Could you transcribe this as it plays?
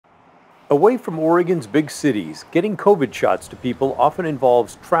Away from Oregon's big cities, getting COVID shots to people often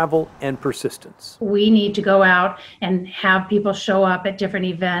involves travel and persistence. We need to go out and have people show up at different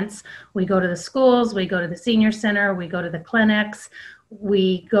events. We go to the schools, we go to the senior center, we go to the clinics,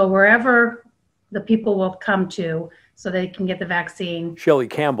 we go wherever the people will come to so they can get the vaccine. Shellie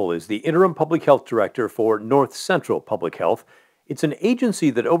Campbell is the interim public health director for North Central Public Health. It's an agency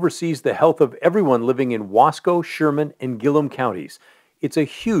that oversees the health of everyone living in Wasco, Sherman, and Gillum counties. It's a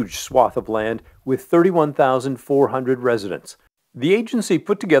huge swath of land with 31,400 residents. The agency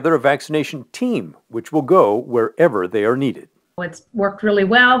put together a vaccination team, which will go wherever they are needed. It's worked really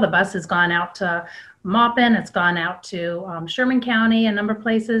well. The bus has gone out to Maupin, it's gone out to Sherman County, a number of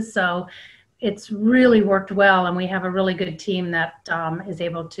places. So it's really worked well, and we have a really good team that is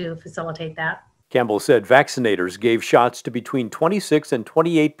able to facilitate that. Campbell said vaccinators gave shots to between 26 and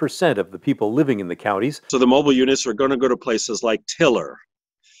 28% of the people living in the counties. So the mobile units are going to go to places like Tiller,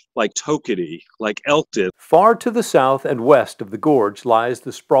 like Toketee, like Elkton. Far to the south and west of the gorge lies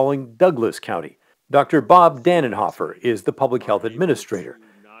the sprawling Douglas County. Dr. Bob Dannenhofer is the public health administrator.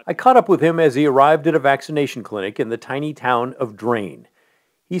 I caught up with him as he arrived at a vaccination clinic in the tiny town of Drain.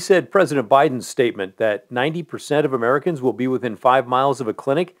 He said President Biden's statement that 90% of Americans will be within 5 miles of a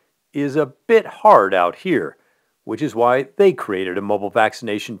clinic is a bit hard out here, which is why they created a mobile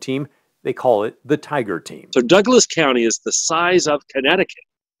vaccination team. They call it the Tiger Team. So Douglas County is the size of Connecticut.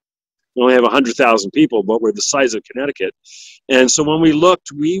 We only have 100,000 people, but we're the size of Connecticut. And so when we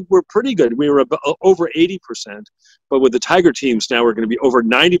looked, we were pretty good. We were over 80%, but with the Tiger teams now, we're going to be over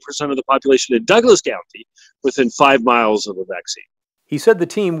 90% of the population in Douglas County within 5 miles of a vaccine. He said the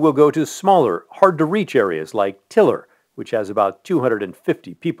team will go to smaller, hard-to-reach areas like Tiller, which has about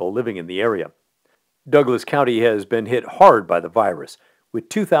 250 people living in the area. Douglas County has been hit hard by the virus, with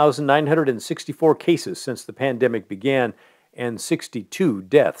 2,964 cases since the pandemic began and 62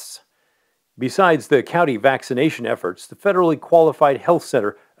 deaths. Besides the county vaccination efforts, the federally qualified health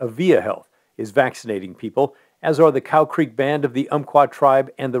center Avia Health is vaccinating people, as are the Cow Creek Band of the Umpqua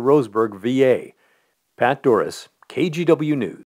Tribe and the Roseburg VA. Pat Doris, KGW News.